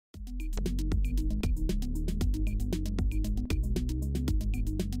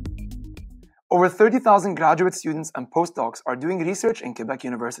Over 30,000 graduate students and postdocs are doing research in Quebec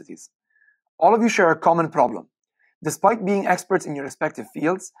universities. All of you share a common problem. Despite being experts in your respective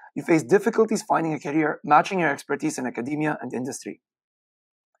fields, you face difficulties finding a career matching your expertise in academia and industry.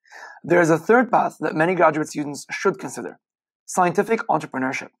 There is a third path that many graduate students should consider: scientific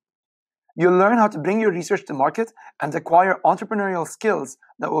entrepreneurship. You'll learn how to bring your research to market and acquire entrepreneurial skills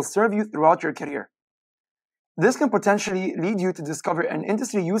that will serve you throughout your career. This can potentially lead you to discover an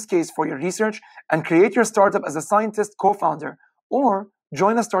industry use case for your research and create your startup as a scientist co-founder, or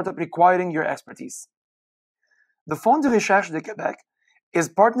join a startup requiring your expertise. The Fonds de Recherche de Québec is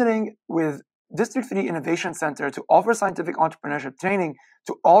partnering with District 3 Innovation Center to offer scientific entrepreneurship training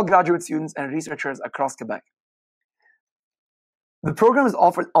to all graduate students and researchers across Quebec. The program is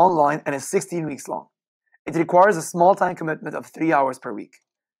offered online and is 16 weeks long. It requires a small time commitment of 3 hours per week.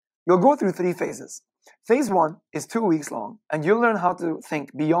 You'll go through 3 phases. Phase 1 is 2 weeks long, and you'll learn how to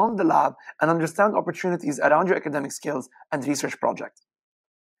think beyond the lab and understand opportunities around your academic skills and research project.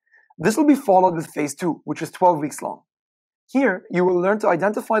 This will be followed with Phase 2, which is 12 weeks long. Here, you will learn to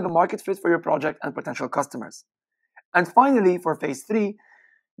identify the market fit for your project and potential customers. And finally, for Phase 3,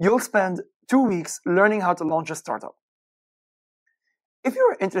 you'll spend 2 weeks learning how to launch a startup. If you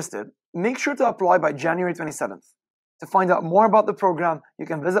are interested, make sure to apply by January 27th. To find out more about the program, you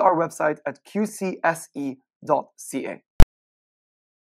can visit our website at qcse.ca.